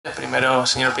Primero,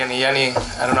 señor Pianigiani,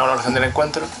 hará una valoración del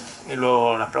encuentro y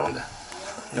luego las preguntas.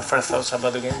 Your first thoughts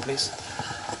about the game, please.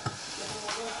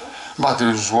 But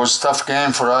it was a tough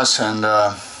game for us, and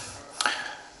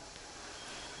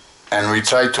we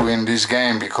tried to win this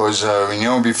game because we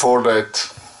knew before that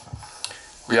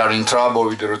we are in trouble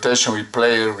with the rotation with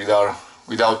players,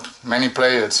 without many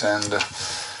players, and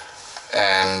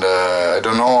I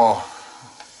don't know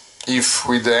if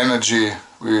with the energy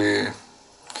we.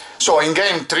 So in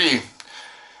game 3,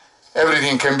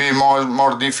 everything can be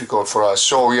more difficult for us.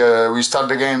 So we start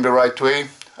the game the right way,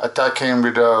 attacking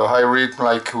with a high rhythm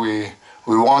like we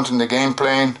want in the game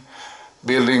plan,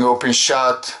 building open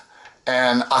shot,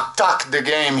 and attack the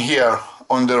game here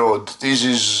on the road.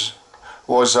 This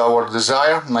was our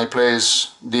desire. My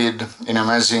players did in an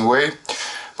amazing way.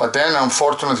 But then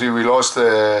unfortunately we lost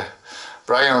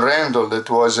Brian Randall, that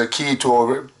was a key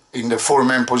to in the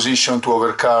four-man position to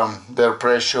overcome their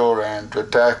pressure and to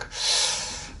attack.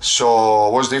 So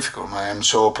it was difficult. I am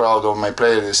so proud of my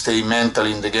players. They stay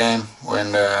mentally in the game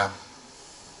when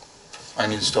I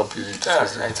need to stop you.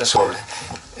 Sorry.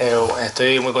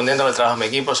 Estoy muy contento con el trabajo de mi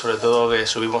equipo, sobre todo que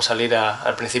supimos salir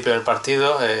al principio del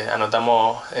partido,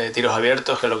 anotamos tiros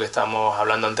abiertos, que es lo que estamos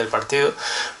hablando ante el partido.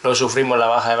 Luego sufrimos la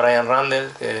baja de Brian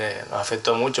Randall, que nos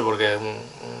afectó mucho porque es un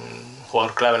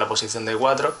jugador clave en la posición de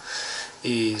 4.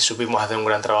 Y supimos hacer un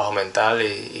gran trabajo mental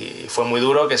y fue muy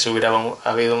duro. Que si hubiera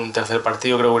habido un tercer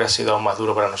partido, creo que hubiera sido aún más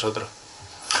duro para nosotros.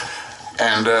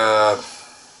 And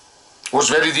it was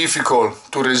very difficult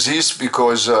to resist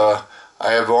because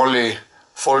I have only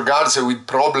 4 guards with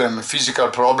physical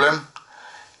problem,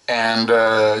 and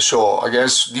so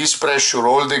against this pressure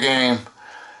all the game,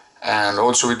 and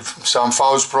also with some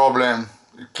fouls problem,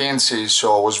 you can't see.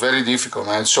 So it was very difficult.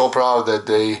 I'm so proud that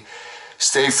they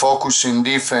stay focused in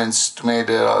defense to make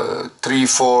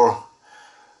 3-4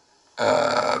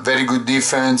 very good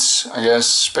defense, I guess,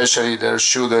 especially their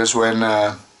shooters when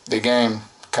the game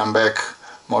come back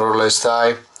more or less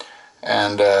tie.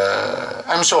 And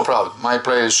I'm so proud. My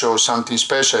players show something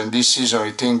special, and this season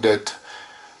I think that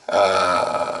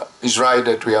it's right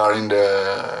that we are in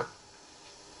the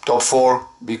top 4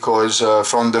 because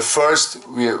from the first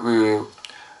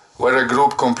we're a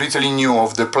group completely new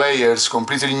of the players,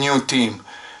 completely new team,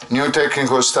 new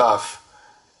technical staff,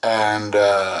 and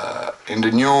in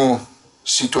the new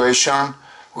situation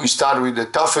we start with the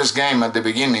toughest game at the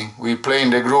beginning. We play in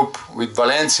the group with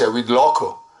Valencia, with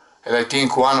Loco, and I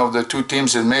think one of the 2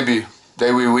 teams that maybe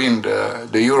they will win the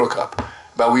Eurocup.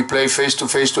 But we play face to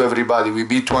face to everybody. We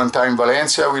beat one time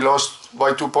Valencia, we lost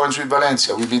by 2 points with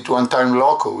Valencia. We beat one time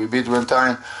Loco, we beat one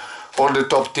time all the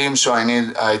top teams. So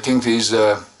I think this is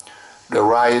the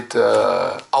right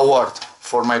award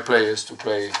for my players to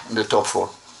play in the top 4.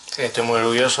 Sí, estoy muy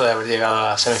orgulloso de haber llegado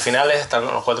a semifinales, estar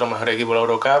con los 4 mejores equipos de la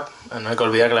Eurocup. No hay que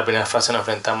olvidar que en la primera fase nos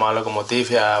enfrentamos a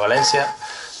Lokomotiv y a Valencia.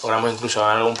 Logramos incluso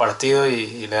ganar algún partido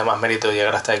y le da más mérito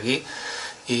llegar hasta aquí.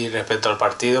 Y respecto al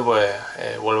partido, pues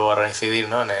vuelvo a reincidir,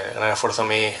 ¿no?, en el gran esfuerzo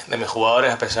de mis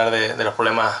jugadores. A pesar de los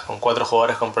problemas, con 4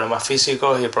 jugadores con problemas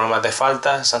físicos y problemas de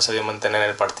falta, se han sabido mantener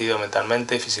el partido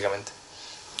mentalmente y físicamente.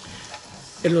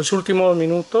 En los últimos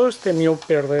minutos temió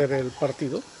perder el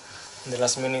partido. In the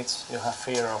last minutes, you have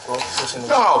fear of losing.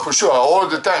 No, for sure, all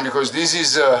the time, because this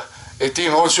is a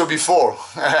team also before.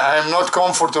 I'm not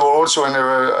comfortable also when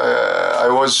I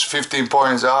was 15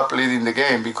 points up leading the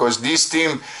game, because this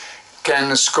team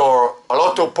can score a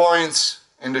lot of points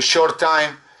in the short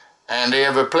time, and they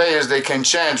have players they can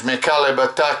change. Mykel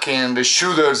attacking, the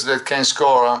shooters that can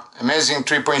score amazing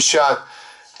 3-point shot,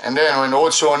 and then when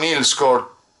also O'Neal scored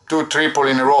 2 triple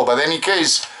in a row. But in any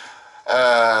case,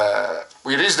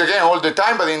 we reached the game all the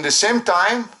time, but in the same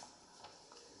time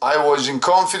I was in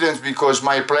confidence because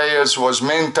my players was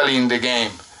mentally in the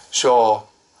game. So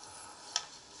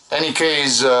in any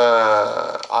case,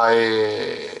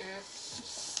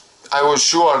 I was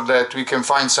sure that we can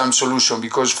find some solution,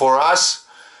 because for us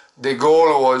the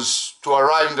goal was to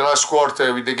arrive in the last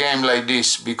quarter with the game like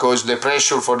this, because the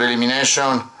pressure for the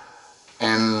elimination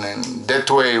and that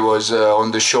way was on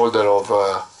the shoulder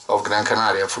of Gran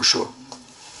Canaria, for sure.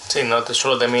 Sí, no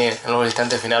solo temí en los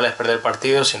instantes finales perder el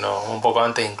partido, sino un poco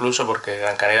antes incluso, porque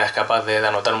Gran Canaria es capaz de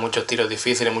anotar muchos tiros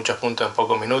difíciles, muchos puntos en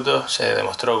pocos minutos. Se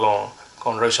demostró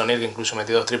con Royce O'Neal, que incluso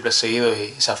metió 2 triples seguidos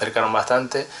y se acercaron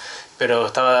bastante. Pero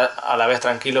estaba a la vez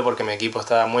tranquilo porque mi equipo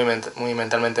estaba muy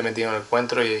mentalmente metido en el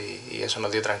encuentro y eso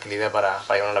nos dio tranquilidad para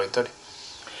llevarnos la victoria.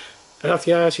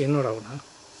 Gracias y enhorabuena.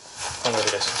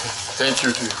 Congratulations. Thank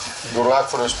you to you. Good luck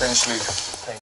for the Spanish League.